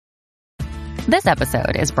This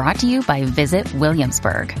episode is brought to you by Visit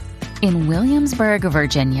Williamsburg. In Williamsburg,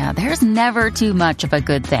 Virginia, there's never too much of a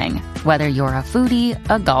good thing. Whether you're a foodie,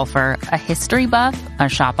 a golfer, a history buff, a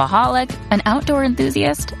shopaholic, an outdoor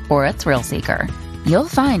enthusiast, or a thrill seeker, you'll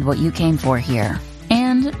find what you came for here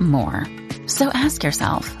and more. So ask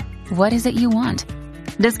yourself, what is it you want?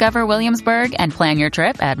 Discover Williamsburg and plan your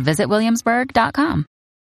trip at visitwilliamsburg.com.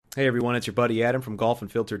 Hey everyone, it's your buddy Adam from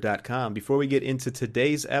golfunfiltered.com. Before we get into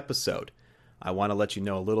today's episode, I want to let you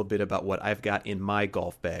know a little bit about what I've got in my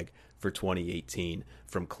golf bag for 2018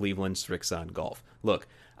 from Cleveland Srixon Golf. Look,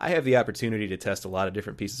 I have the opportunity to test a lot of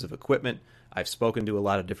different pieces of equipment. I've spoken to a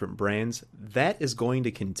lot of different brands. That is going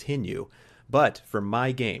to continue. But for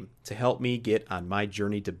my game, to help me get on my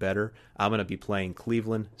journey to better, I'm going to be playing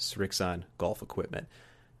Cleveland Srixon Golf equipment.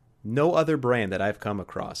 No other brand that I've come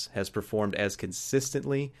across has performed as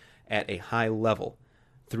consistently at a high level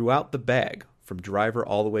throughout the bag, from driver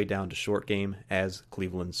all the way down to short game, as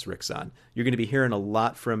Cleveland Srixon. You're going to be hearing a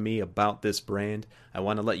lot from me about this brand. I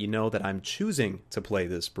want to let you know that I'm choosing to play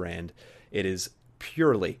this brand. It is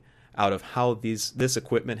purely out of how this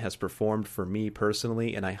equipment has performed for me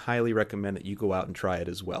personally, and I highly recommend that you go out and try it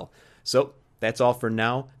as well. So that's all for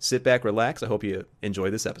now. Sit back, relax. I hope you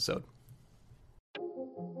enjoy this episode.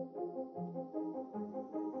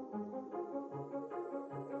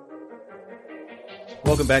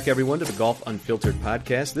 Welcome back, everyone, to the Golf Unfiltered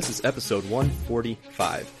podcast. This is episode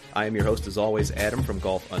 145. I am your host, as always, Adam from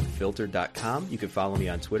golfunfiltered.com. You can follow me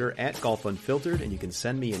on Twitter at golfunfiltered, and you can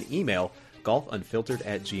send me an email,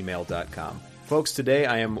 golfunfiltered@gmail.com. Folks, today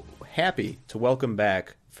I am happy to welcome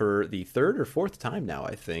back for the third or fourth time now,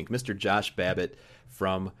 I think, Mr. Josh Babbitt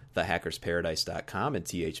from thehackersparadise.com and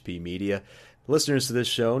THP Media. Listeners to this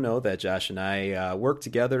show know that Josh and I work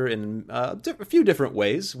together in a few different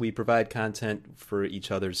ways. We provide content for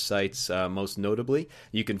each other's sites, most notably.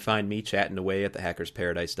 You can find me chatting away at the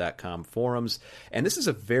hackersparadise.com forums. And this is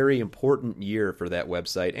a very important year for that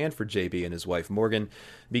website and for JB and his wife Morgan,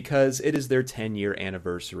 because it is their 10-year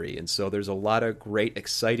anniversary. And so there's a lot of great,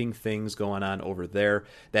 exciting things going on over there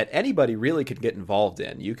that anybody really could get involved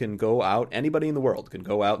in. You can go out, anybody in the world can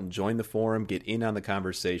go out and join the forum, get in on the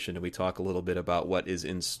conversation, and we talk a little bit about what is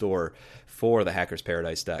in store for the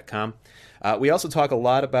hackersparadise.com. We also talk a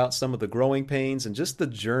lot about some of the growing pains and just the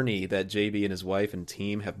journey that JB and his wife and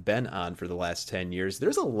team have been on for the last 10 years.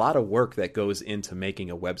 There's a lot of work that goes into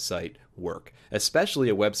making a website work, especially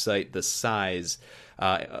a website the size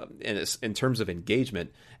in terms of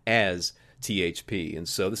engagement as THP. And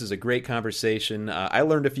so this is a great conversation. I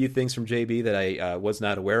learned a few things from JB that I was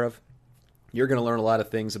not aware of. You're going to learn a lot of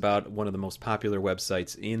things about one of the most popular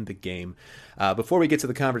websites in the game. Before we get to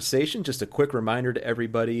the conversation, just a quick reminder to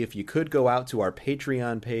everybody, if you could go out to our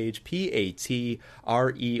Patreon page,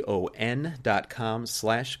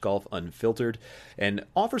 patreon.com/golfunfiltered, and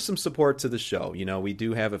offer some support to the show. You know, we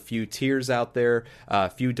do have a few tiers out there, a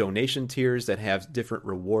few donation tiers that have different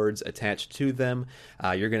rewards attached to them.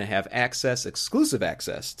 You're going to have exclusive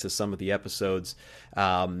access to some of the episodes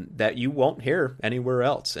that you won't hear anywhere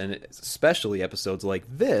else, and especially episodes like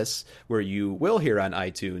this, where you will hear on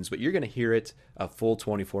iTunes, but you're going to hear it a full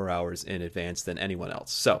 24 hours in advance than anyone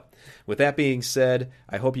else. So, with that being said,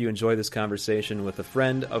 I hope you enjoy this conversation with a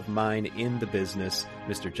friend of mine in the business,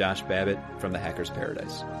 Mr. Josh Babbitt from the Hackers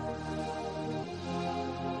Paradise.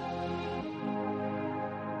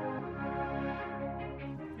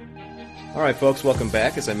 All right, folks, welcome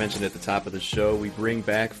back. As I mentioned at the top of the show, we bring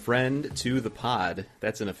back friend to the pod.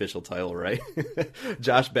 That's an official title, right?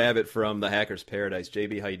 Josh Babbitt from the Hackers Paradise.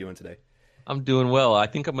 JB, how you doing today? I'm doing well. I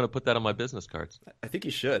think I'm going to put that on my business cards. I think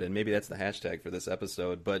you should, and maybe that's the hashtag for this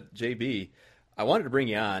episode. But JB, I wanted to bring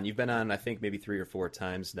you on. You've been on, I think, maybe 3 or 4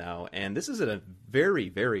 times now, and this is a very,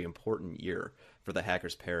 very important year for the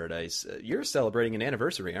Hackers Paradise. You're celebrating an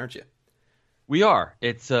anniversary, aren't you? We are.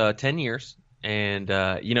 It's 10 years. And,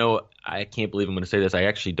 I can't believe I'm going to say this. I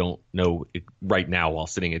actually don't know it right now while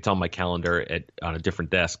sitting. It's on my calendar on a different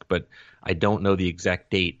desk, but I don't know the exact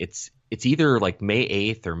date. It's either like May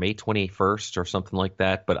 8th or May 21st or something like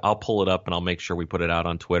that, but I'll pull it up and I'll make sure we put it out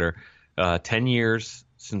on Twitter. 10 years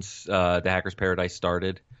since the Hackers Paradise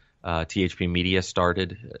started. THP Media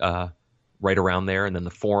started right around there, and then the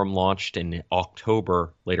forum launched in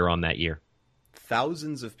October later on that year.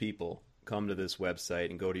 Thousands of people come to this website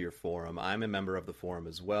and go to your forum. I'm a member of the forum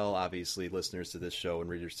as well. Obviously, listeners to this show and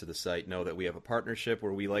readers to the site know that we have a partnership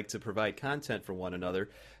where we like to provide content for one another.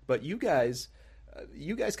 But you guys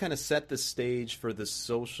kind of set the stage for the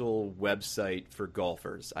social website for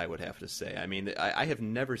golfers, I would have to say. I mean, I have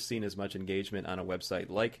never seen as much engagement on a website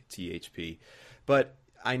like THP. But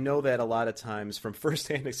I know that a lot of times from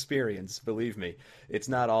firsthand experience, believe me, it's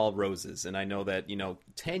not all roses. And I know that,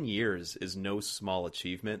 10 years is no small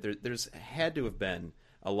achievement. There's had to have been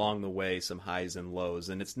along the way some highs and lows,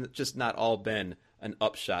 and it's just not all been an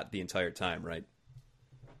upshot the entire time, right?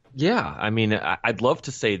 Yeah, I mean, I'd love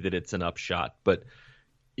to say that it's an upshot, but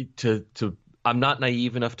I'm not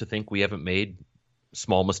naive enough to think we haven't made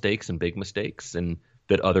small mistakes and big mistakes, and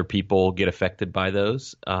that other people get affected by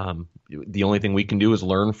those. The only thing we can do is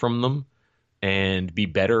learn from them and be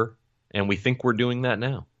better, and we think we're doing that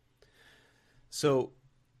now. So,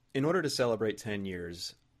 in order to celebrate 10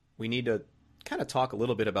 years, we need to kind of talk a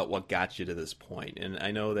little bit about what got you to this point. And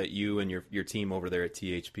I know that you and your team over there at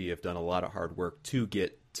THP have done a lot of hard work to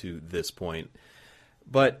get to this point.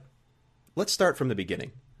 But let's start from the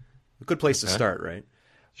beginning. A good place to start, right?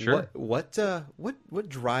 Sure. What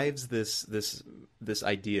drives this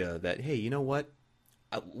idea that, hey, you know what?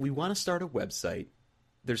 We want to start a website.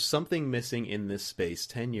 There's something missing in this space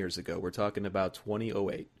 10 years ago. We're talking about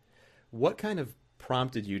 2008. What kind of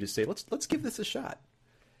prompted you to say, let's give this a shot?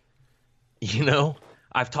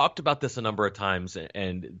 I've talked about this a number of times,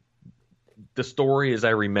 and the story as I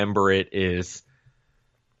remember it is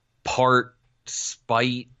part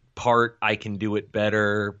spite, part I can do it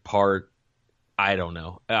better, part I don't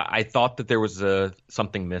know. I thought that there was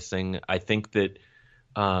something missing. I think that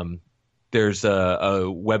there's a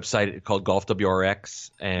website called Golf WRX,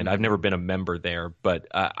 and I've never been a member there, but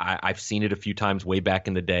I've seen it a few times way back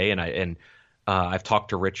in the day, and I've talked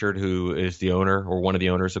to Richard, who is the owner or one of the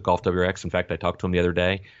owners of Golf WRX. In fact, I talked to him the other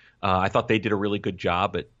day. I thought they did a really good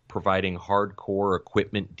job at providing hardcore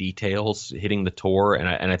equipment details, hitting the tour,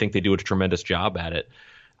 and I think they do a tremendous job at it.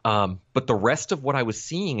 But the rest of what I was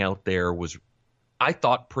seeing out there was, I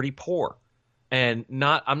thought, pretty poor. And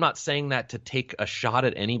I'm not saying that to take a shot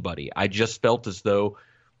at anybody. I just felt as though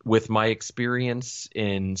with my experience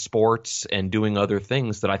in sports and doing other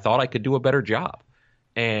things that I thought I could do a better job.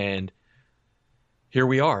 And here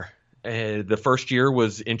we are. The first year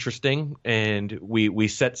was interesting, and we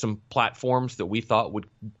set some platforms that we thought would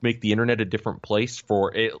make the internet a different place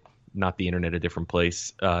for it. Not the internet a different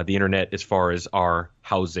place. The internet as far as our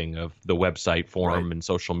housing of the website, forum, right, and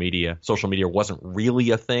social media. Social media wasn't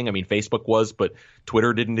really a thing. I mean, Facebook was, but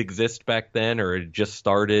Twitter didn't exist back then, or it just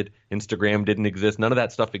started. Instagram didn't exist. None of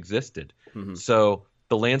that stuff existed. Mm-hmm. So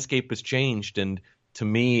the landscape has changed, and to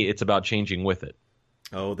me, it's about changing with it.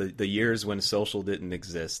 Oh, the years when social didn't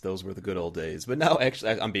exist, those were the good old days. But now,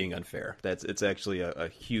 actually, I'm being unfair. It's actually a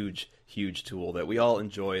huge, huge tool that we all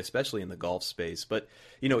enjoy, especially in the golf space. But,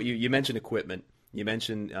 you mentioned equipment. You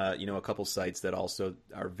mentioned, a couple sites that also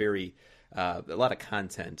are very, a lot of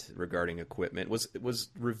content regarding equipment. Was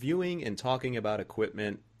reviewing and talking about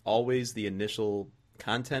equipment always the initial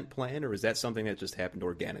content plan, or is that something that just happened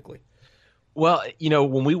organically? Well,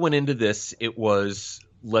 when we went into this, it was,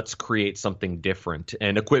 let's create something different.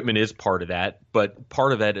 And equipment is part of that, but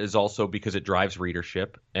part of that is also because it drives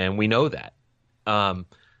readership, and we know that.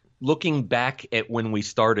 Looking back at when we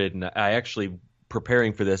started, and I actually,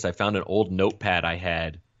 preparing for this, I found an old notepad I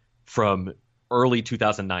had from early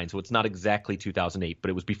 2009. So it's not exactly 2008,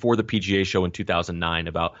 but it was before the PGA show in 2009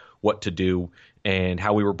 about what to do and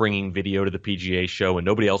how we were bringing video to the PGA show, and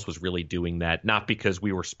nobody else was really doing that. Not because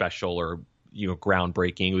we were special or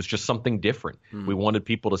groundbreaking. It was just something different. We wanted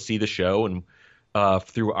people to see the show and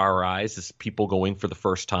through our eyes as people going for the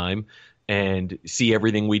first time and see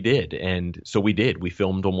everything we did. And so we did. We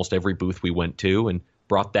filmed almost every booth we went to and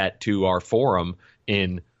brought that to our forum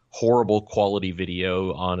in horrible quality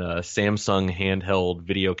video on a Samsung handheld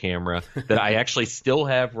video camera that I actually still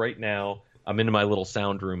have right now. I'm in my little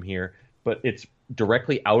sound room here, but it's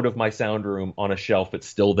directly out of my sound room on a shelf. It's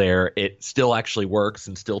still there. It still actually works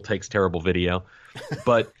and still takes terrible video.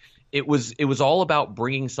 But it was all about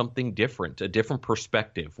bringing something different, a different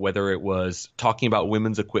perspective, whether it was talking about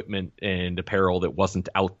women's equipment and apparel that wasn't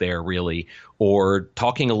out there really, or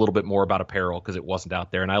talking a little bit more about apparel because it wasn't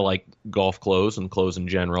out there. And I like golf clothes and clothes in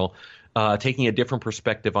general, taking a different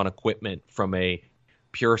perspective on equipment from a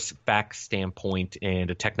pure facts standpoint and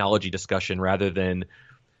a technology discussion rather than,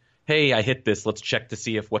 hey, I hit this, let's check to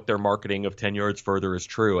see if what they're marketing of 10 yards further is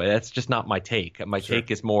true. That's just not my take. My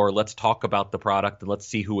take is more, let's talk about the product and let's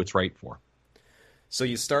see who it's right for. So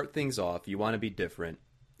you start things off, you want to be different,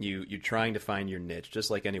 you're trying to find your niche,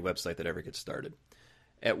 just like any website that ever gets started.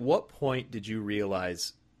 At what point did you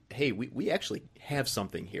realize, hey, we actually have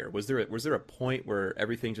something here? Was there a point where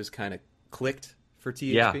everything just kind of clicked for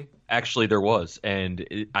THP? Yeah, actually there was.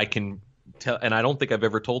 And I can tell, and I don't think I've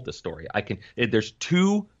ever told this story. There's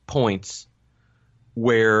 2 points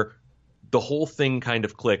where the whole thing kind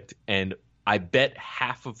of clicked, and I bet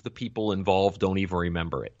half of the people involved don't even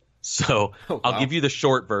remember it. So wow. I'll give you the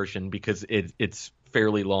short version because it's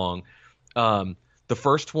fairly long. The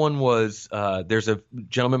first one was there's a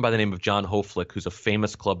gentleman by the name of John Hoflick, who's a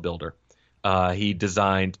famous club builder. He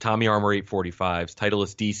designed Tommy Armour 845s,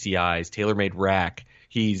 Titleist DCIs, TaylorMade rack.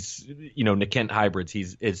 He's, Nikent hybrids.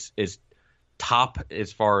 He's is top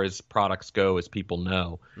as far as products go, as people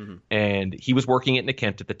know. Mm-hmm. And he was working at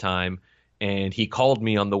Nikent at the time, and he called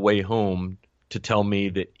me on the way home to tell me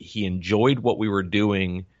that he enjoyed what we were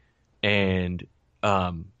doing, and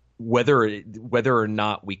whether or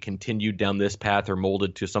not we continued down this path or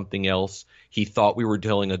molded to something else, he thought we were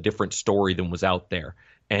telling a different story than was out there.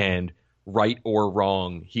 And right or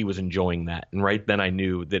wrong, he was enjoying that. And right then I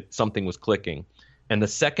knew that something was clicking. And the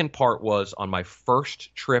second part was on my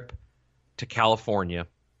first trip to California.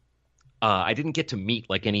 I didn't get to meet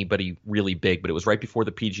like anybody really big, but it was right before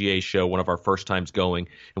the PGA show, one of our first times going.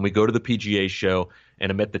 And we go to the PGA show,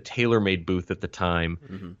 and I'm at the TaylorMade booth at the time.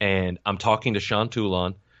 Mm-hmm. And I'm talking to Sean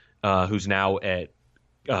Toulon, who's now at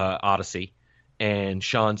Odyssey. And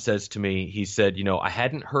Sean says to me, he said, I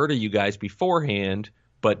hadn't heard of you guys beforehand,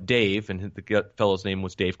 but Dave, and the fellow's name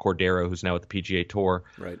was Dave Cordero, who's now at the PGA Tour.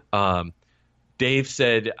 Right. Dave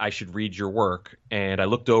said I should read your work, and I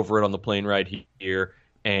looked over it on the plane ride here,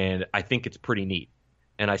 and I think it's pretty neat.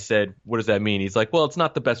 And I said, what does that mean? He's like, well, it's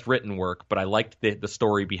not the best written work, but I liked the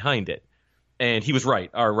story behind it. And he was right.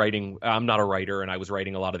 Our writing, I'm not a writer, and I was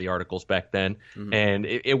writing a lot of the articles back then. Mm-hmm. And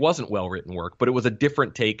it wasn't well-written work, but it was a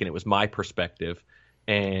different take, and it was my perspective.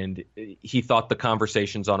 And he thought the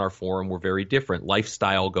conversations on our forum were very different.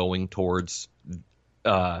 Lifestyle going towards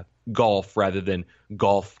golf rather than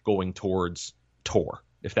golf going towards tour,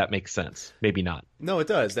 if that makes sense. Maybe not. No, it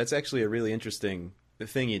does. That's actually a really interesting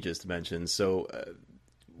thing you just mentioned. So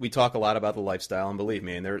we talk a lot about the lifestyle, and believe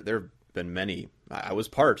me, and there have been many. I was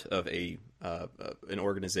part of an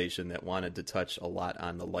organization that wanted to touch a lot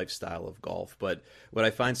on the lifestyle of golf. But what I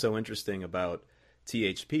find so interesting about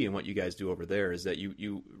THP and what you guys do over there is that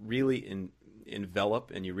you really envelop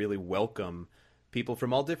and you really welcome people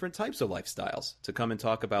from all different types of lifestyles to come and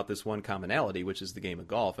talk about this one commonality, which is the game of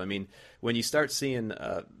golf. I mean, when you start seeing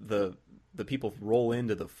the people roll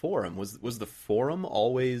into the forum, was the forum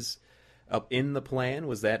always up in the plan?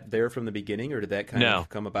 Was that there from the beginning, or did that kind of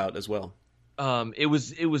come about as well? It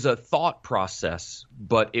was a thought process,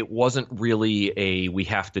 but it wasn't really we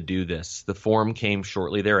have to do this. The forum came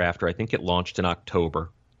shortly thereafter. I think it launched in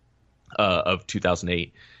October of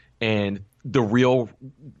 2008. And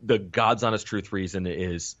the God's honest truth reason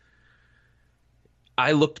is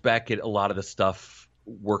I looked back at a lot of the stuff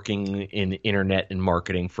working in internet and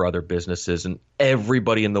marketing for other businesses, and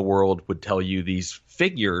everybody in the world would tell you these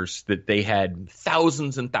figures that they had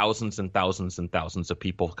thousands and thousands and thousands and thousands of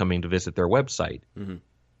people coming to visit their website. Mm-hmm.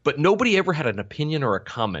 But nobody ever had an opinion or a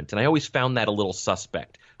comment, and I always found that a little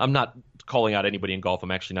suspect. I'm not calling out anybody in golf.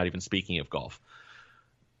 I'm actually not even speaking of golf.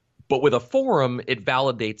 But with a forum, it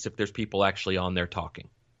validates if there's people actually on there talking,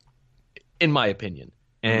 in my opinion.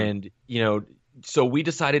 Mm-hmm. And, so we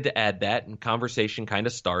decided to add that, and conversation kind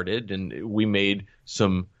of started, and we made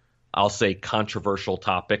some, I'll say, controversial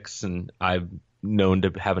topics, and I've known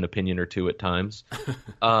to have an opinion or two at times.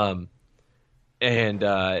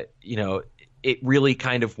 It really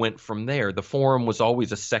kind of went from there. The forum was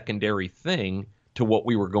always a secondary thing to what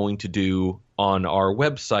we were going to do on our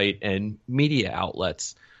website and media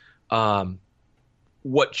outlets.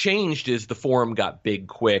 What changed is the forum got big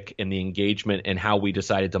quick, and the engagement and how we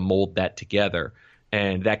decided to mold that together.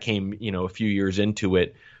 And that came, a few years into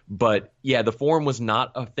it. But yeah, the forum was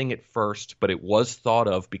not a thing at first, but it was thought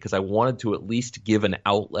of because I wanted to at least give an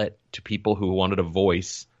outlet to people who wanted a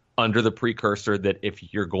voice under the precursor that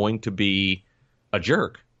if you're going to be a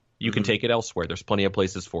jerk, you can take it elsewhere. There's plenty of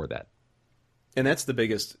places for that. And that's the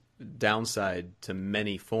biggest downside to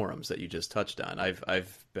many forums that you just touched on.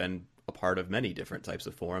 I've been a part of many different types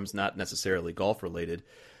of forums, not necessarily golf related,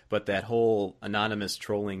 but that whole anonymous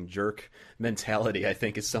trolling jerk mentality, I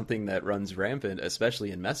think, is something that runs rampant,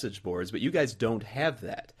 especially in message boards. But you guys don't have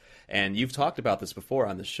that. And you've talked about this before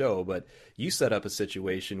on the show, but you set up a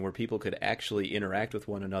situation where people could actually interact with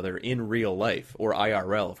one another in real life, or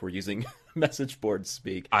IRL, if we're using message board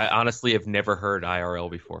speak. I honestly have never heard IRL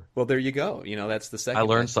before. Well, there you go. That's the second. I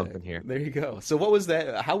learned something here. There you go. So what was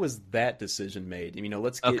that? How was that decision made?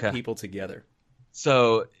 Let's get people together.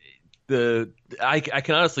 So I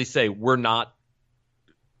can honestly say we're not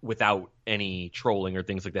without any trolling or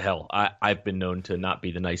things like that. Hell, I've been known to not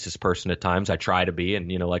be the nicest person at times. I try to be,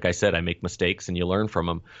 and like I said, I make mistakes and you learn from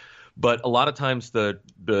them. But a lot of times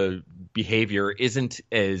the behavior isn't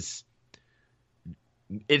as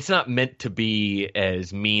it's not meant to be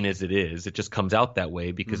as mean as it is. It just comes out that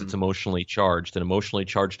way because it's emotionally charged, and emotionally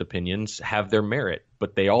charged opinions have their merit,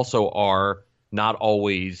 but they also are not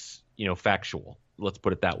always, factual. Let's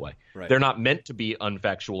put it that way. Right. They're not meant to be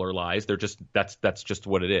unfactual or lies. They're just that's just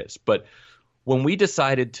what it is. But when we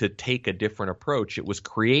decided to take a different approach, it was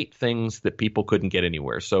create things that people couldn't get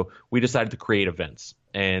anywhere. So we decided to create events.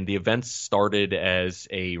 And the events started as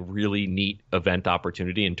a really neat event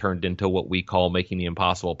opportunity and turned into what we call making the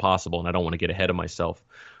impossible possible. And I don't want to get ahead of myself.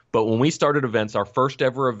 But when we started events, our first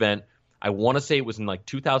ever event, I want to say it was in like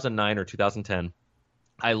 2009 or 2010.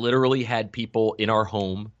 I literally had people in our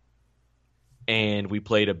home, and we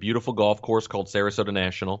played a beautiful golf course called Sarasota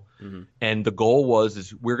National. And the goal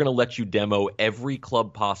is we're going to let you demo every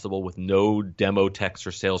club possible with no demo techs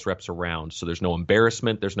or sales reps around. So there's no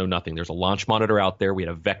embarrassment. There's no nothing. There's a launch monitor out there. We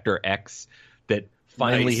had a Vector X that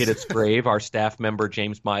finally hit its grave. Our staff member,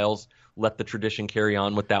 James Miles, let the tradition carry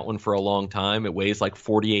on with that one for a long time. It weighs like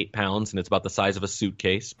 48 pounds, and it's about the size of a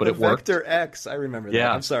suitcase, but it worked. Vector X, I remember that.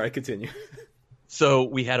 Yeah. I'm sorry, continue. So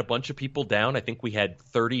we had a bunch of people down. I think we had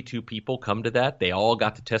 32 people come to that. They all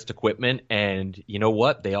got to test equipment, and you know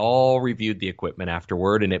what? They all reviewed the equipment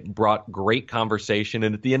afterward, and it brought great conversation.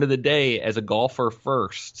 And at the end of the day, as a golfer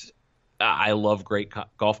first, I love great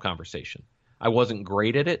golf conversation. I wasn't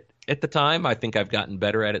great at it at the time. I think I've gotten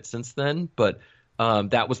better at it since then, but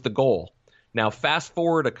that was the goal. Now, fast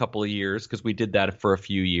forward a couple of years, because we did that for a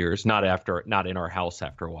few years, not in our house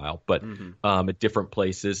after a while, but at different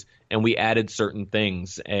places, and we added certain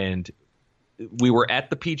things. And we were at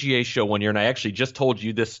the PGA show one year, and I actually just told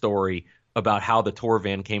you this story about how the tour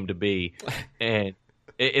van came to be, and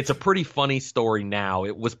it's a pretty funny story now.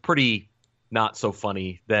 It was pretty not so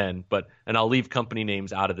funny then, and I'll leave company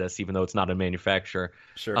names out of this, even though it's not a manufacturer.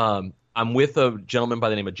 Sure. I'm with a gentleman by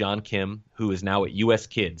the name of John Kim, who is now at US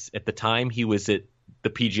Kids. At the time, he was at the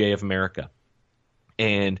PGA of America.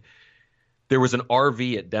 And there was an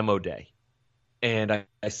RV at demo day. And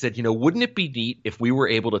I said, wouldn't it be neat if we were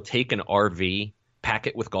able to take an RV, pack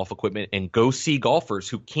it with golf equipment, and go see golfers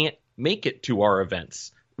who can't make it to our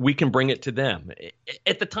events? We can bring it to them.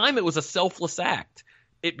 At the time, it was a selfless act.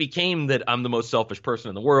 It became that I'm the most selfish person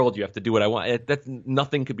in the world. You have to do what I want.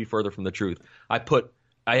 Nothing could be further from the truth.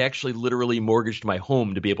 I actually literally mortgaged my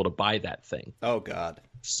home to be able to buy that thing. Oh, God.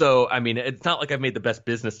 So, I mean, it's not like I've made the best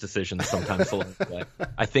business decisions sometimes along the way.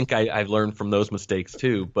 I think I've learned from those mistakes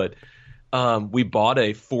too. But we bought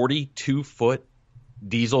a 42-foot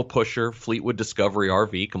diesel pusher Fleetwood Discovery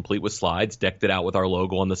RV, complete with slides, decked it out with our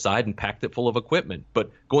logo on the side, and packed it full of equipment.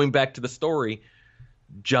 But going back to the story,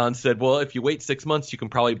 John said, well, if you wait 6 months, you can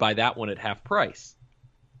probably buy that one at half price.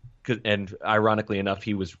 And ironically enough,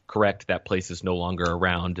 he was correct. That place is no longer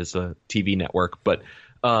around as a TV network. But,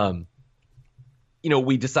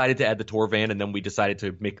 we decided to add the tour van, and then we decided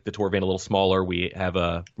to make the tour van a little smaller. We have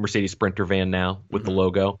a Mercedes Sprinter van now with the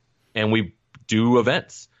logo, and we do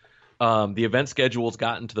events. The event schedule's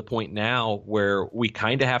gotten to the point now where we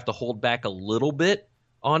kind of have to hold back a little bit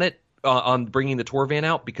on it. On bringing the tour van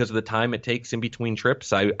out because of the time it takes in between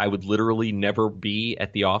trips. I would literally never be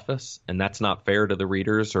at the office, and that's not fair to the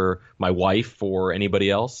readers or my wife or anybody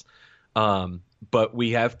else. But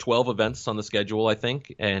we have 12 events on the schedule, I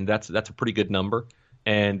think, and that's a pretty good number.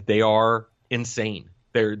 And they are insane.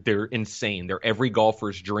 They're insane. They're every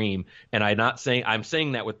golfer's dream. And I'm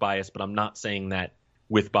saying that with bias, but I'm not saying that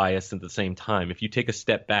with bias at the same time. If you take a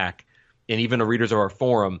step back, and even the readers of our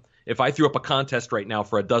forum, if I threw up a contest right now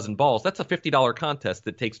for a dozen balls, that's a $50 contest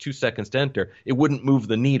that takes 2 seconds to enter. It wouldn't move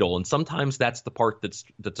the needle. And sometimes that's the part that's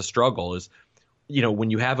a struggle is,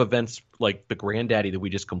 when you have events like the Granddaddy that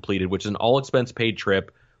we just completed, which is an all expense paid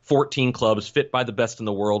trip, 14 clubs, fit by the best in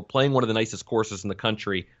the world, playing one of the nicest courses in the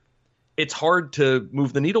country, it's hard to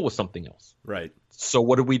move the needle with something else. Right. So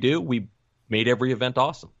what did we do? We made every event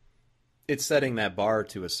awesome. It's setting that bar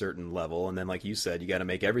to a certain level, and then, like you said, you got to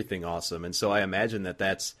make everything awesome. And so I imagine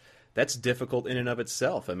that's difficult in and of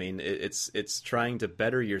itself. I mean, it's trying to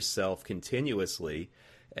better yourself continuously,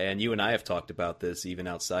 and you and I have talked about this even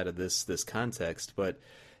outside of this context, but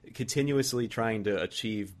continuously trying to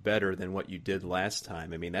achieve better than what you did last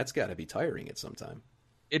time. I mean, that's got to be tiring at some time.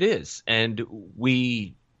 It is, and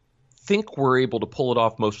we think we're able to pull it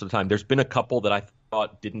off most of the time. There's been a couple that I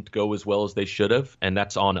thought didn't go as well as they should have, and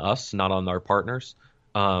that's on us, not on our partners.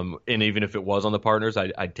 And even if it was on the partners,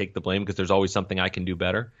 I'd take the blame because there's always something I can do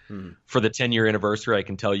better. For the 10-year anniversary, I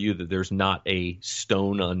can tell you that there's not a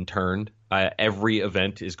stone unturned. Every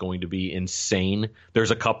event is going to be insane.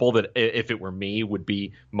 There's a couple that, if it were me, would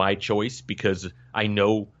be my choice because I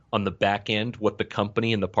know on the back end what the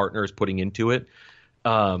company and the partner is putting into it.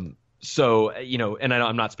 So, and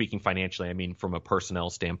I'm not speaking financially. I mean, from a personnel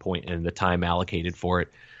standpoint and the time allocated for it.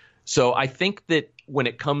 So I think that when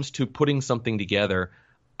it comes to putting something together,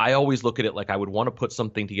 I always look at it like I would want to put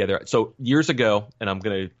something together. So years ago, and I'm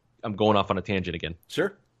going off on a tangent again.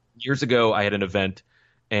 Sure. Years ago, I had an event,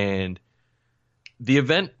 and the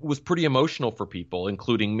event was pretty emotional for people,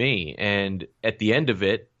 including me. And at the end of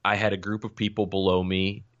it, I had a group of people below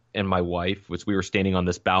me and my wife, which we were standing on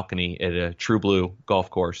this balcony at a True Blue golf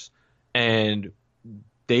course, and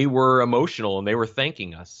they were emotional and they were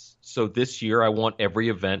thanking us. So this year, I want every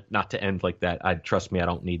event not to end like that. Trust me, I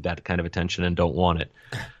don't need that kind of attention and don't want it.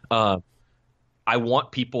 I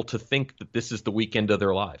want people to think that this is the weekend of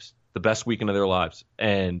their lives, the best weekend of their lives.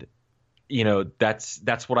 And,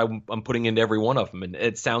 that's what I'm putting into every one of them. And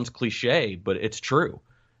it sounds cliche, but it's true.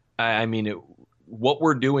 I mean, what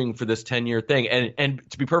we're doing for this 10-year thing. And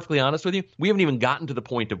to be perfectly honest with you, we haven't even gotten to the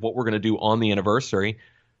point of what we're going to do on the anniversary,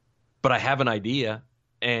 but I have an idea.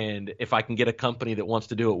 And if I can get a company that wants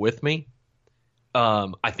to do it with me,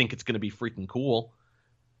 I think it's going to be freaking cool.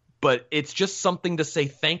 But it's just something to say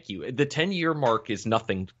thank you. The 10-year mark is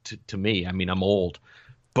nothing to me. I mean, I'm old.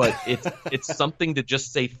 But it's something to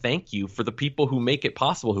just say thank you for the people who make it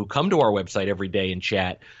possible, who come to our website every day and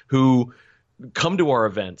chat, who come to our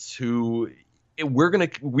events, who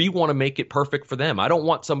we want to make it perfect for them. I don't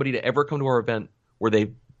want somebody to ever come to our event where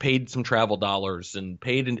they paid some travel dollars and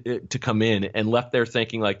paid to come in and left there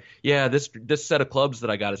thinking like, yeah, this set of clubs that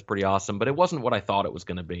I got is pretty awesome, but it wasn't what I thought it was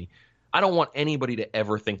going to be. I don't want anybody to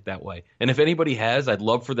ever think that way. And if anybody has, I'd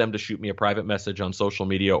love for them to shoot me a private message on social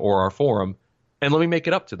media or our forum, and let me make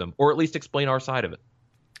it up to them, or at least explain our side of it.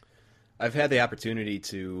 I've had the opportunity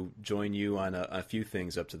to join you on a few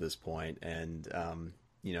things up to this point, and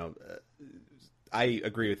I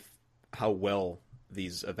agree with how well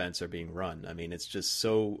these events are being run. I mean, it's just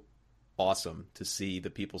so awesome to see the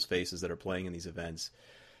people's faces that are playing in these events.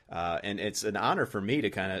 And it's an honor for me to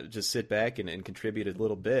kind of just sit back and contribute a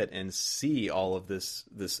little bit and see all of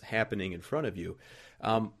this happening in front of you.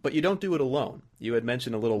 But you don't do it alone. You had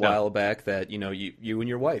mentioned a little while back that, you and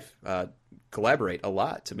your wife collaborate a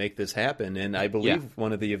lot to make this happen. And I believe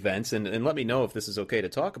one of the events, and let me know if this is okay to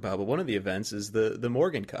talk about, but one of the events is the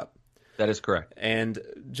Morgan Cup. That is correct. And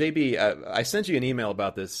JB, I sent you an email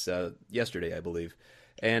about this yesterday, I believe.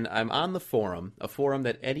 And I'm on the forum, a forum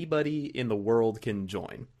that anybody in the world can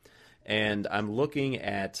join. And I'm looking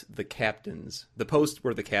at the captains, the post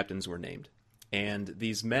where the captains were named. And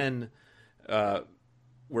these men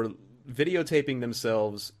were videotaping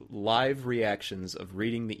themselves live reactions of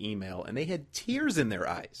reading the email, and they had tears in their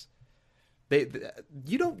eyes.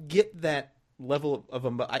 You don't get that level of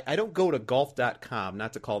I don't go to golf.com,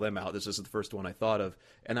 not to call them out. This is the first one I thought of,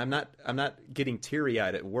 and I'm not getting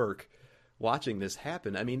teary-eyed at work watching this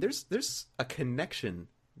happen. I mean, there's a connection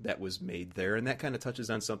that was made there, and that kind of touches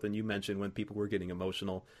on something you mentioned when people were getting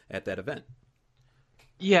emotional at that event.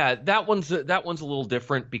 Yeah, that one's a little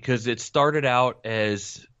different because it started out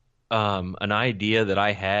as an idea that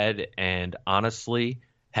I had, and honestly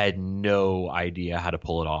had no idea how to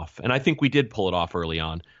pull it off. And I think we did pull it off early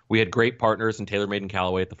on. We had great partners in TaylorMade and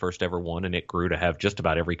Callaway at the first ever one, and it grew to have just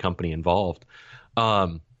about every company involved.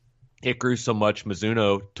 It grew so much,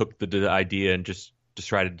 Mizuno took the idea and just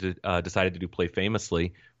decided to do Play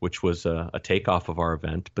Famously, which was a takeoff of our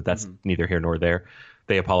event, but that's neither here nor there.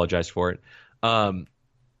 They apologized for it.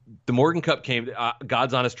 The Morgan Cup came,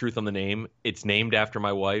 God's honest truth on the name. It's named after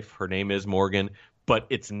my wife. Her name is Morgan, but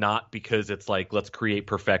it's not because it's like, let's create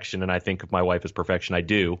perfection. And I think of my wife as perfection. I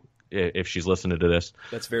do, if she's listening to this.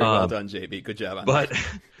 That's very well done, JB. Good job on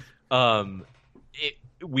that.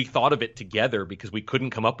 We thought of it together because we couldn't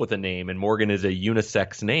come up with a name, and Morgan is a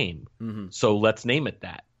unisex name. So let's name it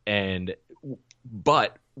that.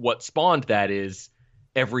 But what spawned that is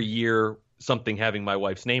every year something having my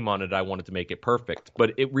wife's name on it, I wanted to make it perfect.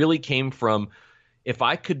 But it really came from, if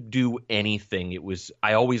I could do anything,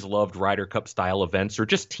 I always loved Ryder Cup style events or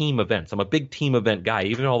just team events. I'm a big team event guy,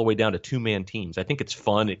 even all the way down to 2-man teams. I think it's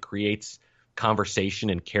fun. It creates conversation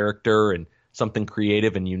and character and something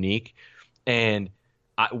creative and unique. And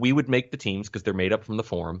we would make the teams because they're made up from the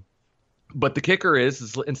forum. But the kicker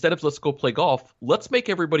is instead of let's go play golf, let's make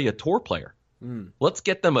everybody a tour player. Let's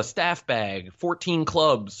get them a staff bag, 14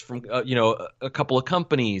 clubs from a couple of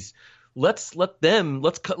companies. Let's let them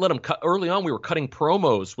cut. Early on, we were cutting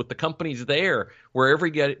promos with the companies there, where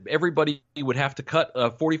everybody would have to cut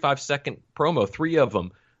a 45-second promo, 3 of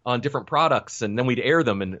them on different products, and then we'd air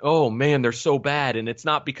them. And oh man, they're so bad. And it's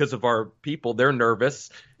not because of our people; they're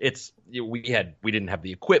nervous. We didn't have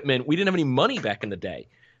the equipment, we didn't have any money back in the day.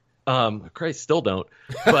 Christ, still don't.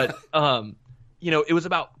 But it was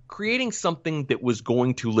about creating something that was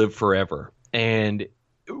going to live forever. And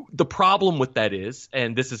the problem with that is,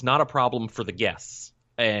 and this is not a problem for the guests,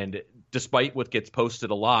 and despite what gets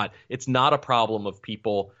posted a lot, it's not a problem of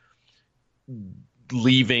people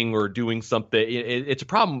leaving or doing something. It's a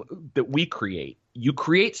problem that we create. You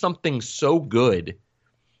create something so good,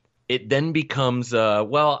 it then becomes,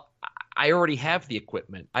 well, I already have the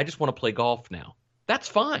equipment. I just want to play golf now. That's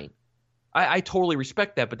fine. I totally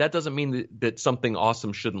respect that, but that doesn't mean that something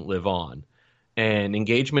awesome shouldn't live on. And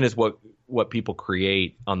engagement is what people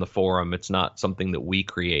create on the forum. It's not something that we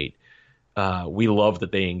create. We love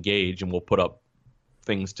that they engage, and we'll put up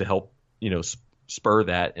things to help, spur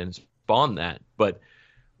that and spawn that. But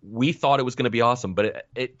we thought it was going to be awesome, but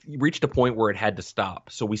it reached a point where it had to stop.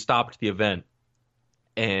 So we stopped the event.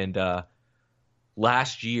 And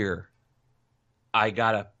last year, I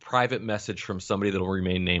got a private message from somebody that will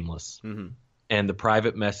remain nameless. Mm-hmm. And the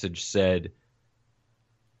private message said,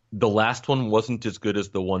 the last one wasn't as good as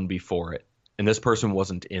the one before it. And this person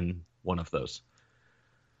wasn't in one of those.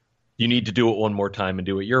 You need to do it one more time and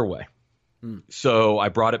do it your way. Mm. So I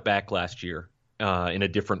brought it back last year in a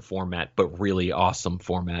different format, but really awesome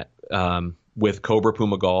format, with Cobra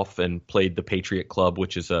Puma Golf, and played the Patriot Club,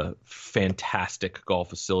 which is a fantastic golf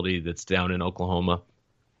facility that's down in Oklahoma.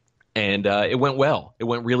 And it went well. It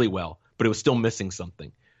went really well, but it was still missing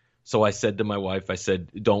something. So I said to my wife,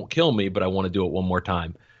 don't kill me, but I want to do it one more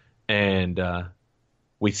time. And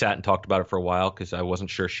we sat and talked about it for a while because I wasn't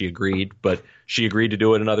sure she agreed, but she agreed to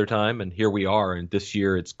do it another time. And here we are. And this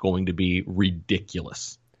year it's going to be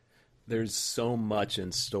ridiculous. There's so much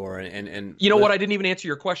in store. And you know what? I didn't even answer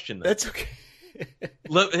your question, though. That's okay.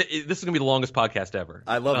 This is going to be the longest podcast ever.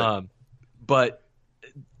 I love it. But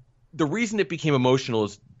the reason it became emotional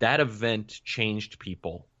is that event changed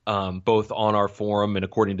people, both on our forum and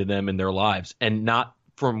according to them in their lives, and not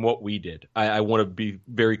from what we did. I want to be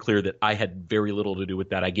very clear that I had very little to do with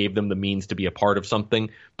that. I gave them the means to be a part of something,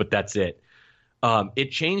 but that's it.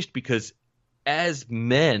 It changed because as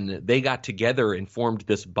men, they got together and formed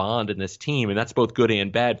this bond and this team, and that's both good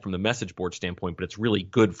and bad from the message board standpoint, but it's really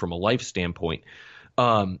good from a life standpoint.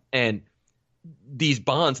 And these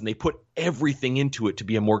bonds, and they put everything into it to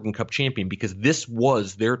be a Morgan Cup champion, because this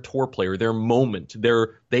was their tour player, their moment.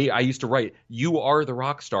 I used to write, you are the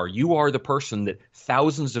rock star. You are the person that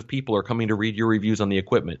thousands of people are coming to read your reviews on the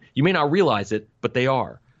equipment. You may not realize it, but they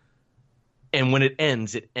are. And when it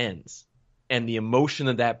ends, it ends. And the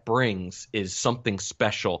emotion that brings is something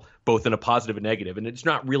special, both in a positive and negative. And it's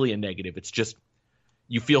not really a negative. It's just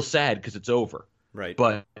you feel sad because it's over. Right.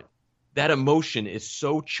 But that emotion is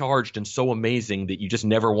so charged and so amazing that you just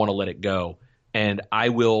never want to let it go. And I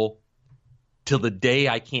will, till the day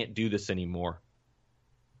I can't do this anymore,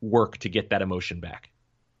 work to get that emotion back.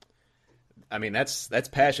 I mean, that's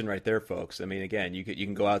passion right there, folks. I mean, again, you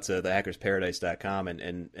can go out to thehackersparadise.com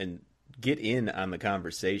and get in on the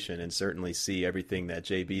conversation and certainly see everything that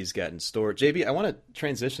JB's got in store. JB, I want to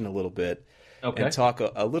transition a little bit and talk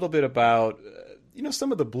a little bit about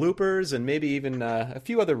some of the bloopers and maybe even a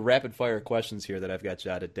few other rapid fire questions here that I've got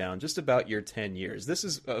jotted down just about your 10 years. This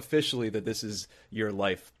is officially this is your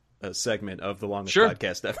life segment of the longest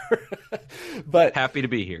podcast ever. But happy to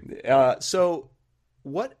be here. So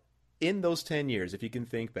what in those 10 years, if you can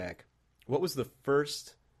think back, what was the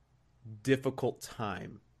first difficult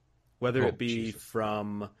time? Whether it be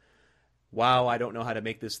from, wow, I don't know how to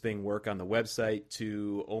make this thing work on the website,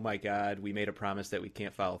 to, oh my God, we made a promise that we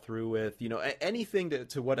can't follow through with, anything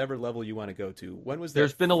to whatever level you want to go to. When was that?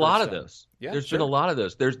 There's been a lot of those. Yeah, there's been a lot of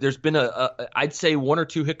those. There's been I'd say one or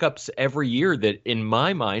two hiccups every year that in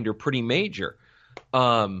my mind are pretty major.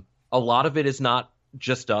 A lot of it is not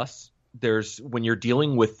just us. When you're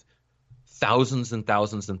dealing with thousands and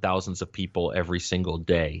thousands and thousands of people every single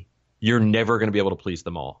day, you're never going to be able to please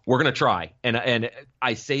them all. We're going to try. And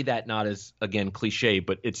I say that not as, again, cliche,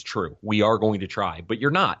 but it's true. We are going to try, but you're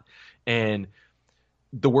not. And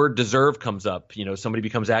the word deserve comes up. Somebody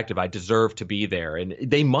becomes active. I deserve to be there. And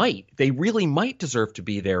they really might deserve to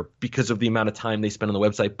be there because of the amount of time they spend on the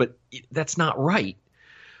website, but that's not right.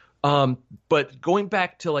 But going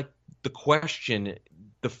back to the question,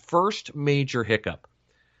 the first major hiccup,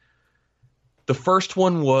 the first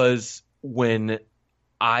one was when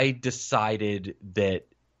I decided that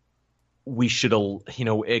we should,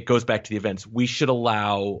 it goes back to the events. We should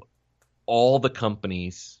allow all the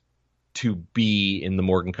companies to be in the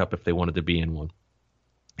Morgan Cup if they wanted to be in one.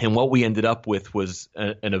 And what we ended up with was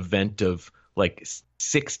an event of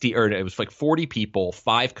 60, or it was 40 people,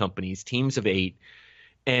 5 companies, teams of 8.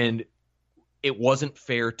 And it wasn't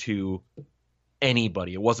fair to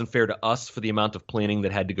anybody. It wasn't fair to us for the amount of planning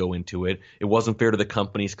that had to go into it. It wasn't fair to the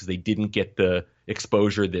companies because they didn't get the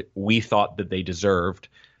exposure that we thought that they deserved.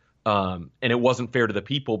 And it wasn't fair to the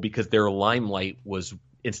people because their limelight was,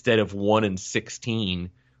 instead of 1 in 16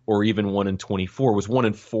 or even 1 in 24, was 1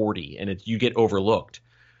 in 40, and you get overlooked.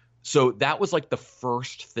 So that was like the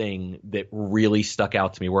first thing that really stuck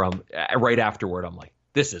out to me, where right afterward, I'm like,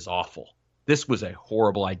 this is awful. This was a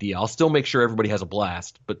horrible idea. I'll still make sure everybody has a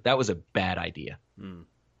blast, but that was a bad idea.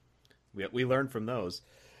 We learned from those.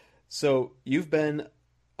 So you've been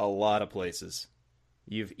a lot of places.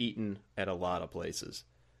 You've eaten at a lot of places.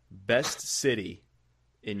 Best city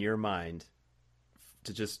in your mind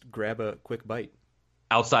to just grab a quick bite?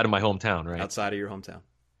 Outside of my hometown, right? Outside of your hometown.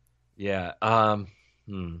 Yeah.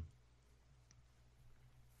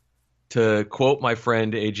 To quote my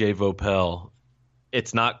friend AJ Vopel,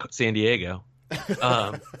 it's not San Diego.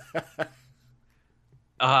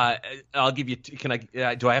 I'll give you two.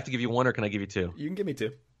 Do I have to give you one, or can I give you two? You can give me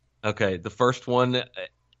two. Okay. The first one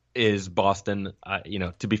is Boston.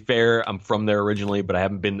 To be fair, I'm from there originally, but I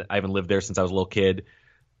haven't lived there since I was a little kid.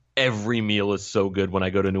 Every meal is so good when I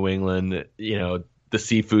go to New England. The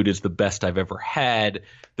seafood is the best I've ever had.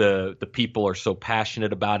 The people are so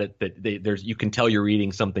passionate about it that you can tell you're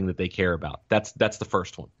eating something that they care about. That's the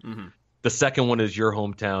first one. Mm-hmm. The second one is your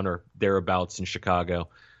hometown or thereabouts in Chicago,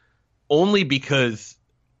 only because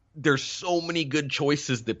there's so many good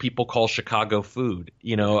choices that people call Chicago food.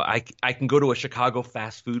 I can go to a Chicago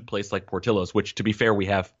fast food place like Portillo's, which, to be fair, we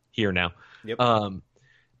have here now. Yep.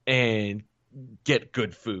 And get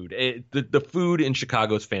good food. The food in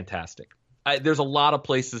Chicago is fantastic. There's a lot of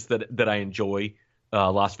places that I enjoy.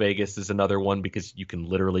 Las Vegas is another one because you can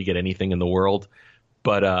literally get anything in the world.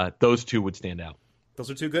 But those two would stand out. Those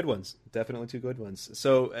are two good ones. Definitely two good ones.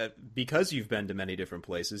 So because you've been to many different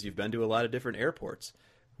places, you've been to a lot of different airports.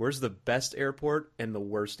 Where's the best airport and the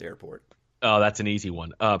worst airport? Oh, that's an easy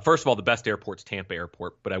one. First of all, the best airport's Tampa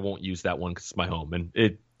Airport, but I won't use that one because it's my home.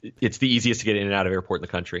 And it's the easiest to get in and out of airport in the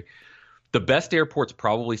country. The best airport's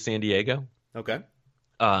probably San Diego. Okay.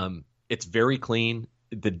 It's very clean.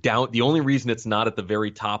 The only reason it's not at the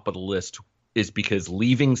very top of the list is because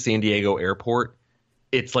leaving San Diego Airport,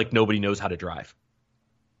 it's like nobody knows how to drive.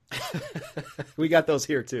 We got those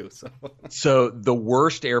here too. So the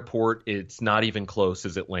worst airport, it's not even close,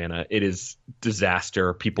 is Atlanta. It is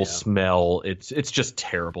disaster. People smell. It's just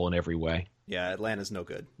terrible in every way. Yeah, Atlanta's no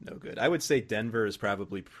good. No good. I would say Denver is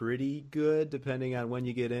probably pretty good depending on when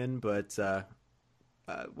you get in, but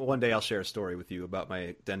one day I'll share a story with you about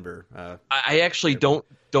my Denver. I actually don't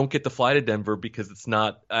get to fly to Denver because it's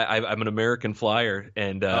not. I'm an American flyer,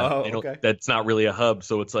 and okay. That's not really a hub.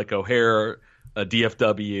 So it's like O'Hare,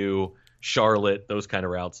 DFW, Charlotte, those kind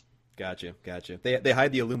of routes. Gotcha. They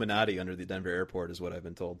hide the Illuminati under the Denver airport, is what I've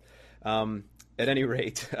been told. At any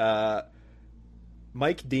rate,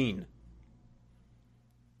 Mike Dean,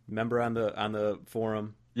 member on the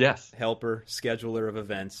forum. Yes. Helper, scheduler of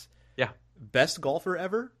events. Yeah. Best golfer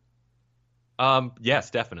ever?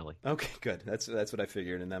 Yes, definitely. Okay, good. That's what I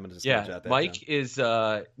figured, and I'm gonna just jot that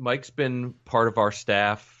down. Mike's been part of our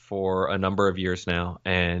staff for a number of years now,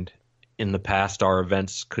 and in the past, our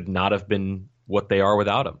events could not have been what they are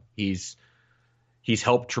without him. He's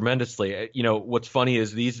helped tremendously. What's funny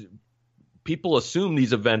is these people assume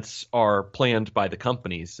these events are planned by the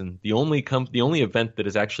companies, and the only event that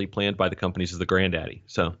is actually planned by the companies is the Granddaddy.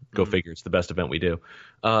 So go figure, it's the best event we do.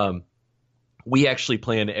 We actually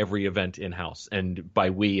plan every event in-house, and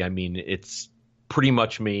by we, I mean it's pretty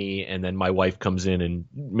much me, and then my wife comes in and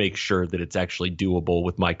makes sure that it's actually doable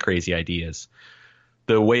with my crazy ideas.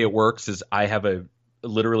 The way it works is I have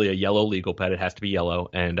literally a yellow legal pad. It has to be yellow,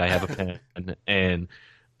 and I have a pen, and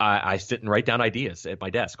I sit and write down ideas at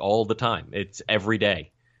my desk all the time. It's every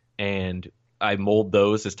day, and I mold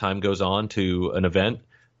those as time goes on to an event.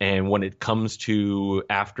 And when it comes to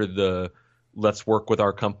after let's work with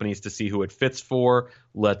our companies to see who it fits for,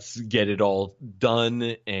 let's get it all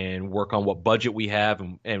done and work on what budget we have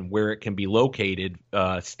and where it can be located,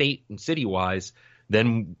 state and city wise,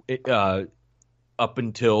 then up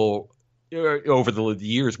until over the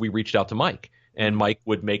years, we reached out to Mike, and Mike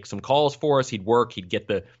would make some calls for us. He'd work. He'd get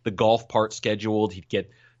the golf part scheduled. He'd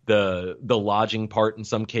get the lodging part in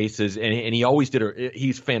some cases, and he always did.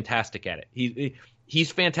 He's fantastic at it.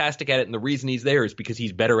 He's fantastic at it, and the reason he's there is because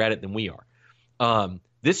he's better at it than we are.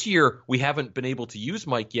 This year, we haven't been able to use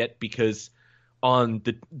Mike yet because on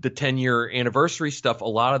the 10-year anniversary stuff, a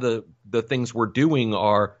lot of the things we're doing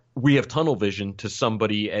are we have tunnel vision to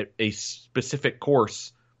somebody at a specific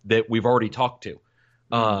course that we've already talked to.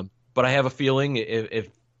 But I have a feeling if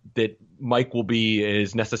that Mike will be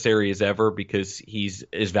as necessary as ever because he's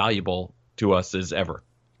as valuable to us as ever.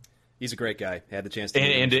 He's a great guy. Had the chance to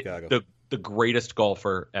meet him in Chicago. The greatest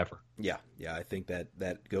golfer ever. Yeah, I think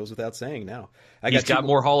that goes without saying now. He's got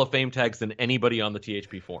more Hall of Fame tags than anybody on the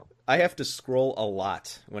THP forum. I have to scroll a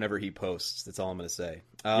lot whenever he posts. That's all I'm going to say.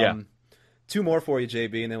 Yeah. 2 more for you,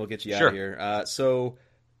 JB, and then we'll get you out of here. So,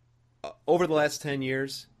 over the last 10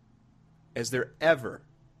 years, has there ever,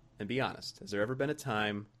 and be honest, has there ever been a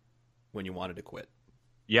time when you wanted to quit?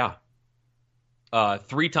 Yeah.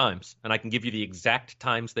 3 times, and I can give you the exact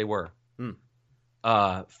times they were.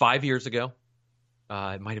 5 years ago,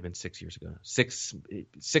 it might have been 6 years ago,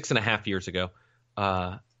 6.5 years ago,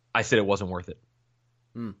 I said it wasn't worth it.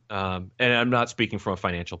 And I'm not speaking from a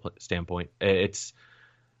financial standpoint.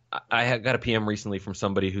 I got a PM recently from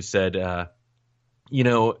somebody who said,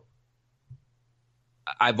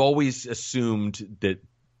 I've always assumed that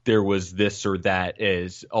there was this or that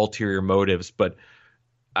as ulterior motives, but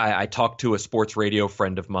I talked to a sports radio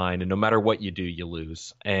friend of mine, and no matter what you do, you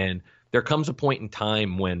lose. And there comes a point in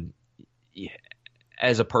time when,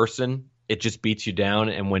 as a person, it just beats you down.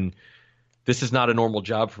 And when this is not a normal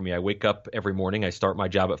job for me, I wake up every morning, I start my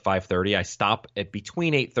job at 5:30, I stop at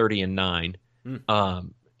between 8:30 and 9.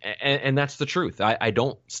 And that's the truth. I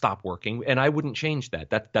don't stop working, and I wouldn't change that.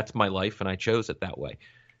 That's my life, and I chose it that way.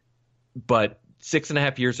 But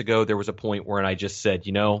 6.5 years ago, there was a point where I just said,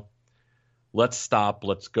 let's stop.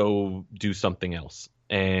 Let's go do something else.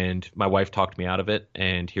 And my wife talked me out of it,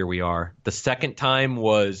 and here we are. The second time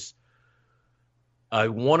was, I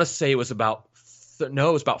want to say it was about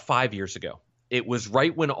 5 years ago. It was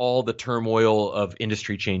right when all the turmoil of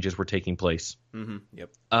industry changes were taking place. Yep.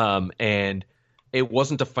 And it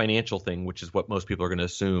wasn't a financial thing, which is what most people are going to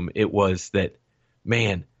assume. It was that,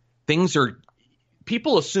 man,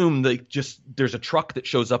 people assume that just there's a truck that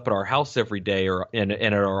shows up at our house every day and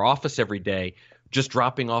at our office every day just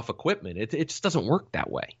dropping off equipment. It just doesn't work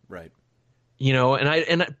that way. Right.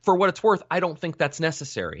 And for what it's worth, I don't think that's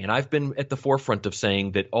necessary. And I've been at the forefront of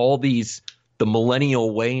saying that the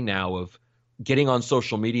millennial way now of getting on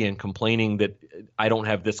social media and complaining that I don't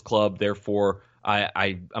have this club, therefore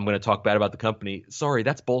I'm going to talk bad about the company. Sorry,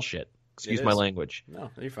 that's bullshit. Excuse my language.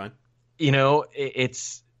 No, you're fine.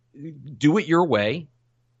 It's do it your way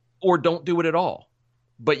or don't do it at all.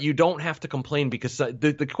 But you don't have to complain because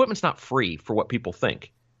the equipment's not free for what people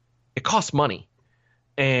think. It costs money.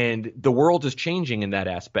 And the world is changing in that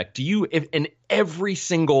aspect. If in every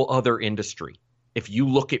single other industry, if you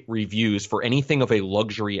look at reviews for anything of a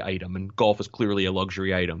luxury item, and golf is clearly a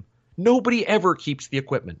luxury item, nobody ever keeps the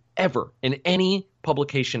equipment, ever, in any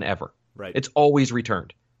publication ever. Right. It's always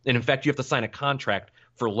returned. And in fact, you have to sign a contract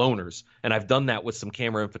for loaners. And I've done that with some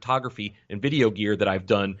camera and photography and video gear that I've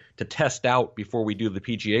done to test out before we do the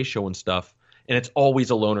PGA show and stuff. And it's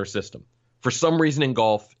always a loaner system. For some reason in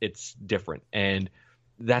golf, it's different. And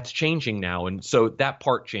that's changing now. And so that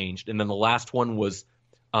part changed. And then the last one was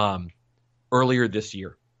earlier this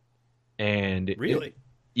year. And really?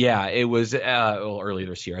 It was earlier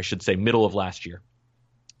this year. I should say middle of last year.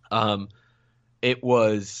 It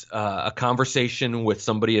was a conversation with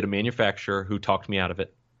somebody at a manufacturer who talked me out of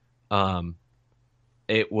it.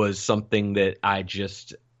 It was something that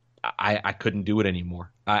I couldn't do it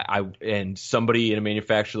anymore. And somebody in a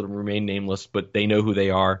manufacturer that will remain nameless, but they know who they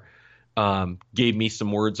are, gave me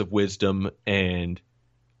some words of wisdom. And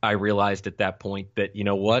I realized at that point that, you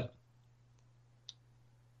know what?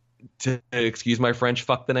 To excuse my French,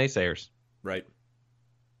 fuck the naysayers. Right.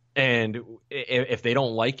 And if they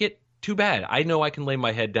don't like it, too bad. I know I can lay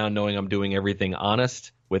my head down knowing I'm doing everything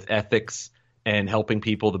honest with ethics and helping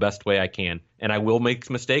people the best way I can. And I will make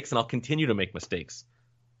mistakes, and I'll continue to make mistakes.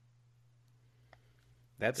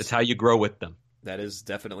 It's how you grow with them. That is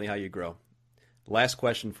definitely how you grow. Last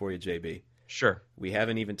question for you, JB. Sure. We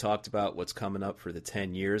haven't even talked about what's coming up for the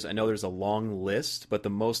 10 years. I know there's a long list, but the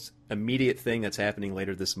most immediate thing that's happening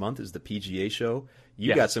later this month is the PGA show.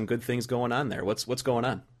 You got some good things going on there. What's going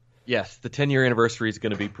on? Yes, the 10-year anniversary is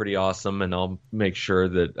going to be pretty awesome, and I'll make sure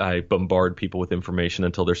that I bombard people with information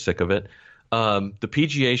until they're sick of it. The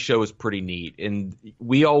PGA show is pretty neat, and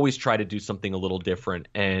we always try to do something a little different.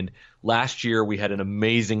 And last year we had an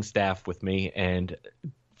amazing staff with me, and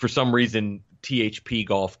for some reason THP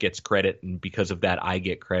Golf gets credit, and because of that I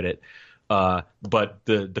get credit. But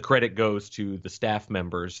the credit goes to the staff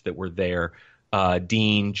members that were there,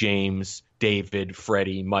 Dean, James, David,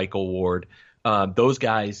 Freddie, Michael Ward. Those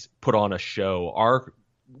guys put on a show.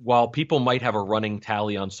 While people might have a running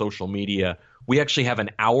tally on social media, we actually have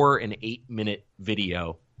an hour and 8-minute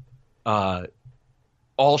video,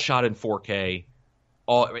 all shot in 4K.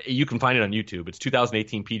 You can find it on YouTube. It's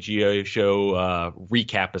 2018 PGA show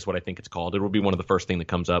recap is what I think it's called. It will be one of the first thing that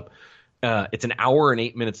comes up. It's an hour and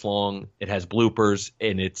 8 minutes long. It has bloopers,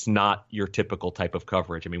 and it's not your typical type of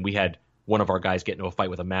coverage. I mean, we had one of our guys get into a fight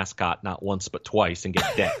with a mascot not once but twice and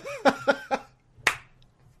get dead.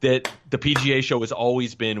 That the PGA Show has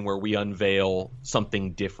always been where we unveil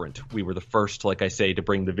something different. We were the first, like I say, to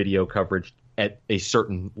bring the video coverage at a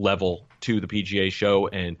certain level to the PGA Show,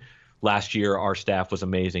 and last year our staff was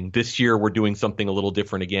amazing. This year we're doing something a little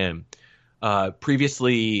different again.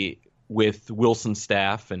 Previously with Wilson's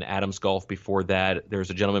staff and Adams Golf before that, there's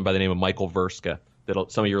a gentleman by the name of Michael Verska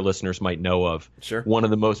that some of your listeners might know of. Sure. One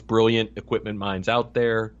of the most brilliant equipment minds out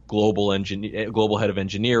there, global head of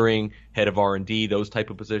engineering, head of R&D, those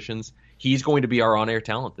type of positions. He's going to be our on-air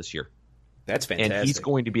talent this year. That's fantastic. And he's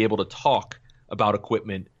going to be able to talk about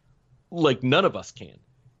equipment like none of us can.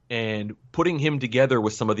 And putting him together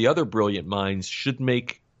with some of the other brilliant minds should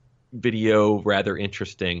make video rather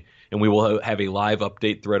interesting. And we will have a live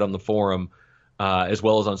update thread on the forum as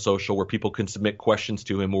well as on social where people can submit questions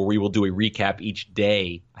to him, where we will do a recap each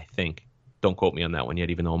day, I think. Don't quote me on that one yet,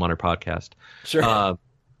 even though I'm on our podcast. Sure.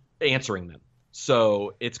 Answering them.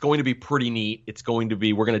 So it's going to be pretty neat.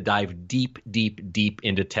 We're going to dive deep, deep, deep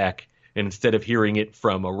into tech. And instead of hearing it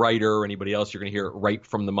from a writer or anybody else, you're going to hear it right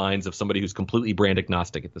from the minds of somebody who's completely brand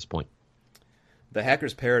agnostic at this point.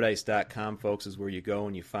 TheHackersParadise.com, folks, is where you go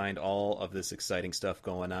and you find all of this exciting stuff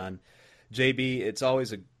going on. JB, it's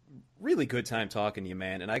always a really good time talking to you,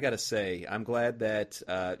 man. And I got to say, I'm glad that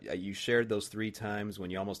you shared those 3 times when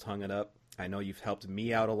you almost hung it up. I know you've helped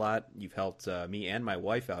me out a lot. You've helped me and my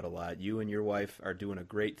wife out a lot. You and your wife are doing a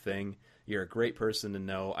great thing. You're a great person to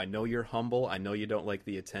know. I know you're humble. I know you don't like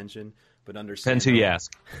the attention, but understand. Depends who you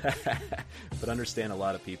ask. But understand a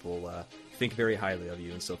lot of people think very highly of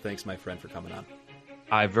you. And so thanks, my friend, for coming on.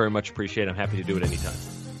 I very much appreciate it. I'm happy to do it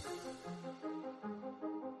anytime.